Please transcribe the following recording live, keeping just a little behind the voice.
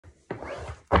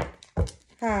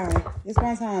Hi, it's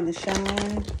my time to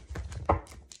shine.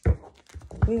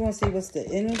 We're going to see what's the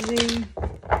energy.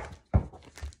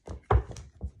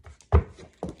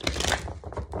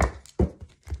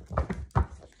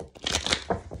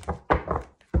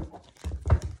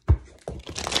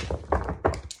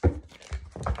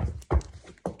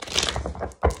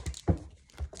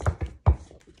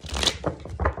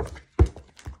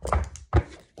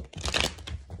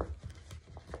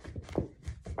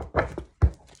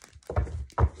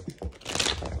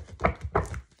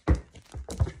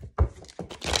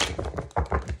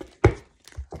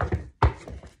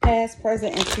 Past,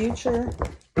 present, and future.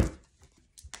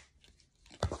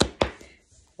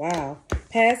 Wow.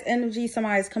 Past energy,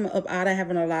 somebody's coming up out of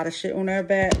having a lot of shit on their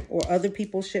back or other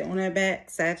people's shit on their back.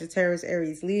 Sagittarius,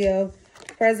 Aries, Leo.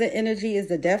 Present energy is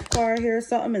the death card here.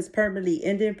 Something is permanently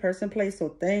ending. Person, place, or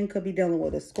thing. Could be dealing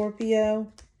with a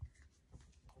Scorpio.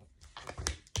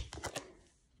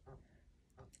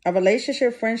 A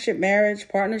relationship, friendship, marriage,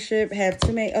 partnership have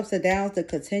too many ups and downs to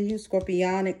continue.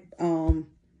 Scorpionic,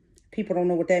 people don't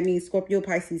know what that means. Scorpio,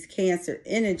 Pisces, Cancer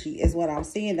energy is what I'm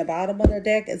seeing. The bottom of the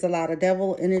deck is a lot of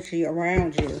devil energy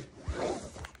around you.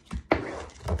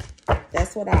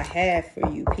 That's what I have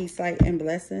for you. Peace, light, and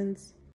blessings.